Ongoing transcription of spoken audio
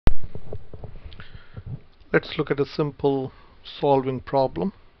Let's look at a simple solving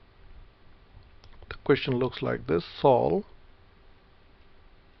problem. The question looks like this: solve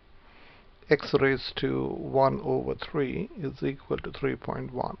x raised to 1 over 3 is equal to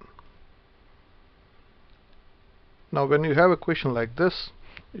 3.1. Now when you have a question like this,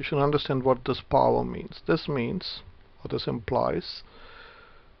 you should understand what this power means. This means, or this implies,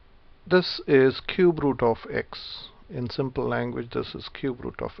 this is cube root of x. In simple language, this is cube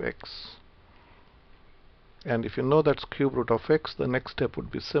root of x. And if you know that's cube root of x, the next step would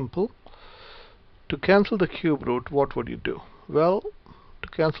be simple. To cancel the cube root, what would you do? Well, to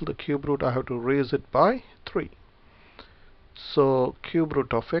cancel the cube root, I have to raise it by 3. So cube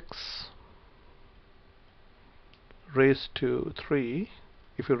root of x raised to 3.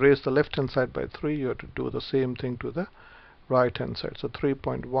 If you raise the left hand side by 3, you have to do the same thing to the right hand side. So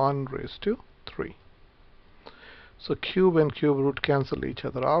 3.1 raised to 3. So cube and cube root cancel each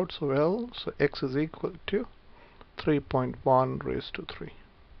other out. So x is equal to 3.1 raised to 3.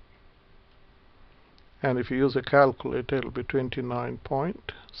 And if you use a calculator, it will be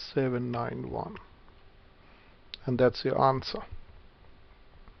 29.791. And that's your answer.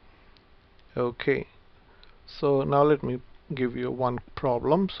 Okay. So now let me give you one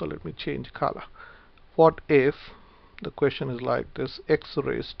problem. So let me change color. What if the question is like this: x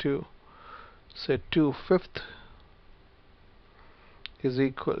raised to, say, 2/5 is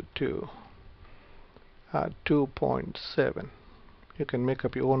equal to 2.7. You can make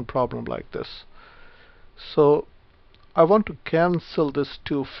up your own problem like this. So I want to cancel this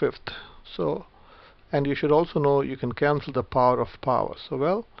 2/5. So, and you should also know you can cancel the power of power.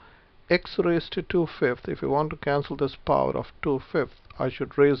 So x raised to 2/5, if you want to cancel this power of 2/5, I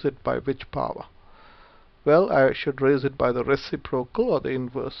should raise it by which power? Well, I should raise it by the reciprocal or the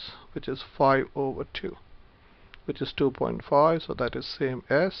inverse, which is 5 over 2, which is 2.5. So that is same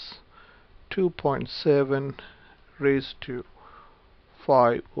as 2.7 raised to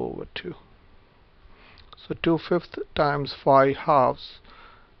 5 over 2. So 2/5 times 5 halves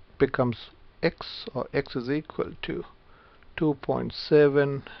becomes x, or x is equal to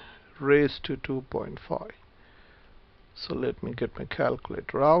 2.7 raised to 2.5. So let me get my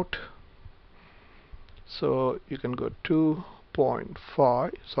calculator out. So you can go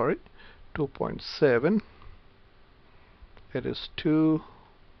 2.7. It is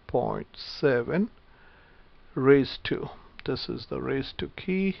 2.7 raised to, this is the raised to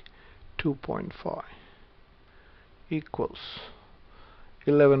key, 2.5 equals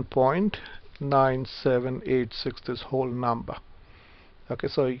 11.9786, this whole number. Okay,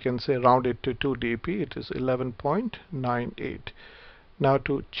 so you can say round it to 2 dp, it is 11.98. Now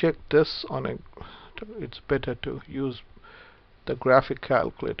to check this on a, it's better to use the graphic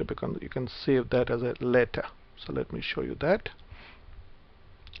calculator because you can save that as a letter. So let me show you that.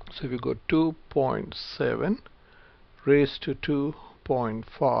 So if you go 2.7 raised to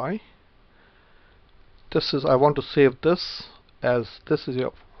 2.5, this is, I want to save this as, this is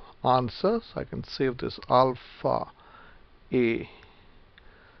your answer, so I can save this alpha a.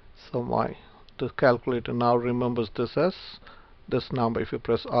 So the calculator now remembers this as this number. If you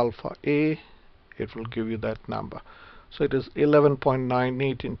press alpha a, it will give you that number. So it is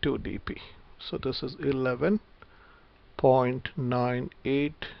 11.98 in 2 dp. So this is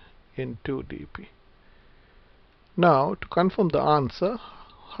 11.98 in 2 dp. Now to confirm the answer,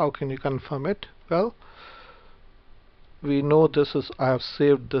 how can you confirm it? Well, we know this is, I have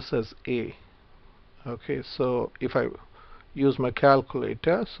saved this as a. Okay, so if I use my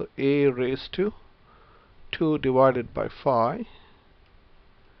calculator, so a raised to 2 divided by 5,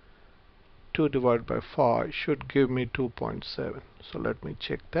 2 divided by 5 should give me 2.7. So let me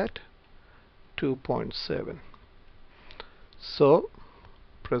check that. 2.7. So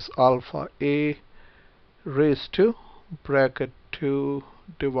press alpha a raised to bracket 2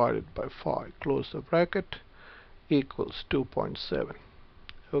 divided by 5, close the bracket, equals 2.7.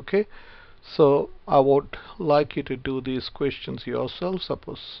 Okay, so I would like you to do these questions yourself.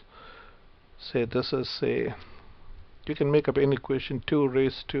 Suppose, say this is, say, you can make up any question. 2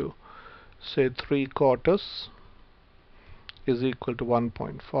 raised to, say, 3/4 is equal to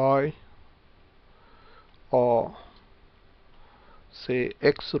 1.5, or say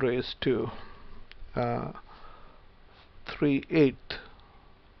x raised to 3/8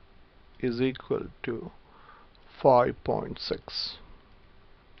 is equal to 5.6.